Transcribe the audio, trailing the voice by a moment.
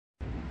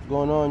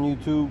going on,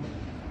 YouTube?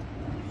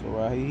 So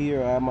right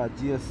here I have my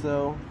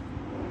GSL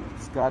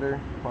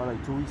scatter probably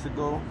like 2 weeks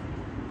ago.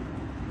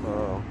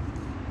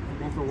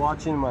 Thanks for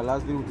watching my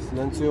last video with the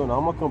silencio. Now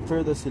I'm gonna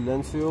compare the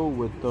silencio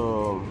with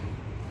the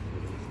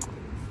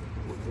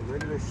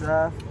regular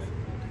shaft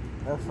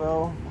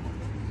FL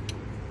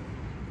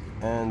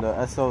and the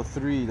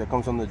SL3 that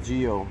comes on the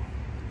Geo.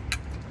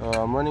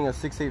 I'm running a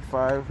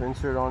 685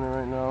 insert on it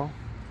right now.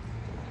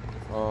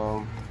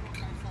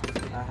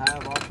 I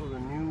have also the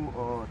new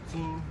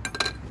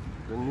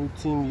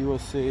Team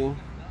USA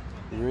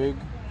rig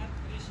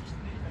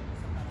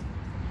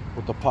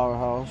with the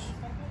Powerhouse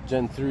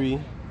Gen 3.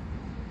 It's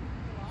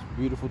a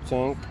beautiful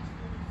tank.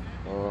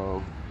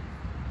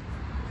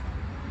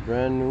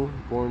 Brand new,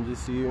 born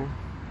this year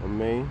in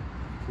May.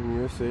 Team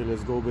USA,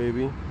 let's go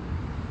baby.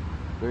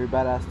 Very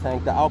badass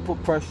tank. The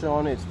output pressure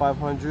on it is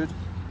 500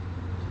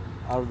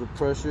 out of the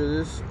pressure of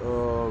this.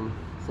 So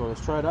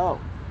let's try it out.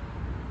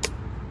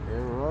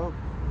 Air her up.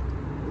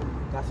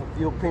 Got some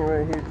field paint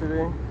right here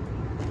today.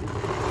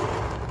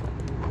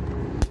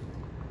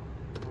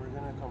 We're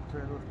gonna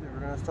compare those things. We're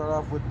gonna start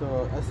off with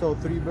the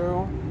SL3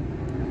 barrel.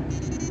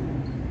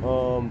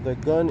 The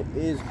gun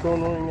is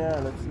chronoing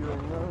at, let's see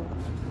right now.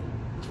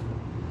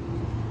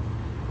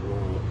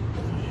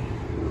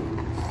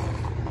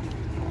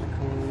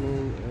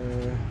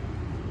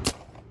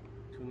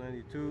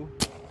 292,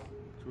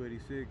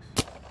 286,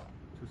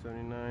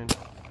 279,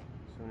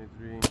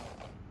 73,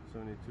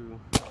 72,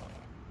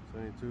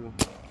 72,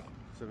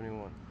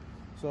 71.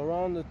 So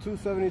around the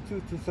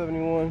 272,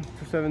 271,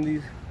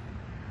 270s,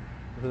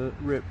 the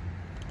rip.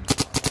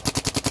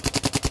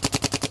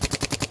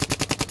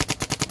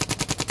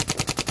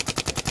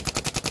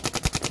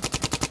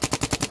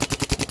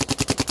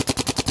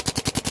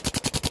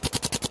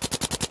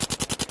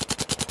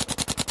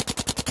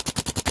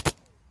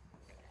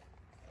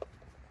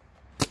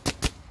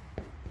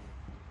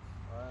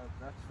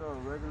 That's the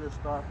regular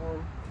stock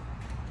one.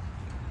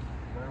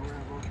 Then we're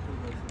gonna go to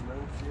the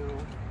silencio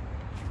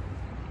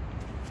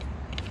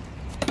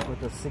with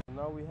the six.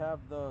 Now we have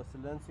the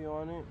silencio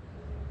on it.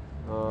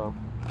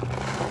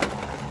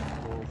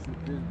 We'll shoot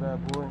this bad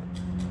boy.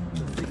 The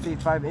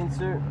 685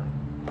 insert.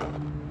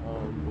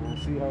 We'll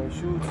see how it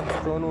shoots. It's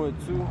chrono at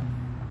 2. See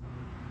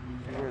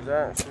where it's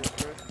at. Shoot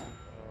first.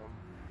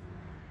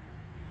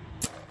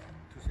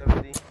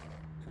 270,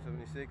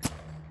 276,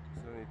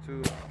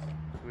 272,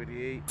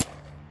 288.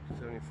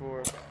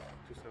 274,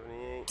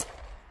 278,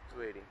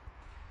 280.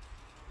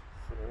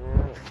 So,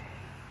 yeah.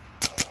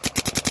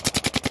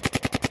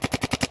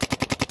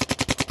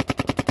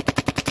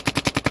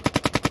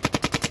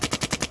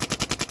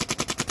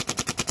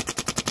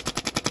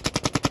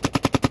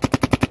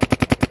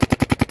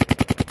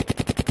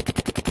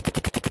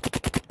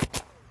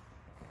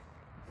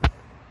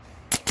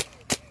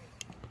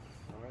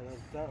 Alright,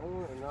 that's that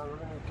one. And now we're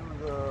going to do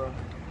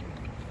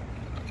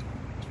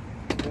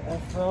the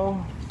FL.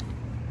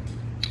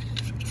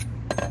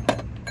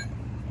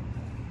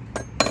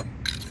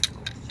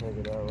 Check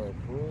it out right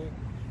quick.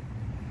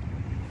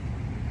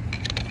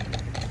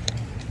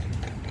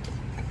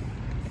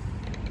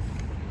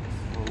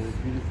 On this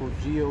beautiful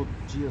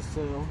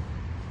GSL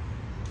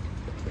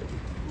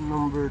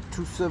number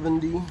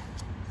 270.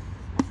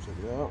 Check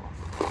it out.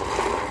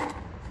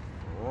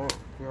 Alright,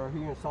 we are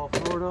here in South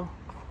Florida,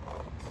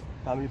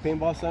 Family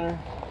Paintball Center.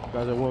 You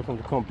guys are welcome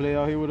to come play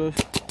out here with us.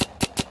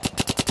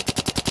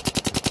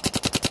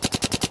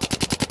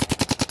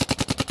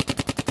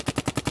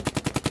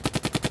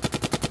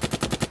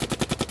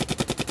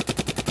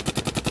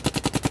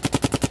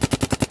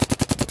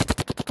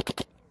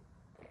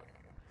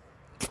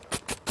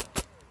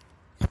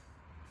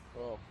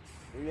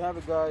 There you have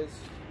it, guys.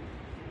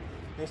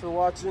 Thanks for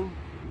watching.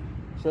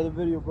 Share the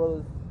video,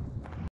 brothers.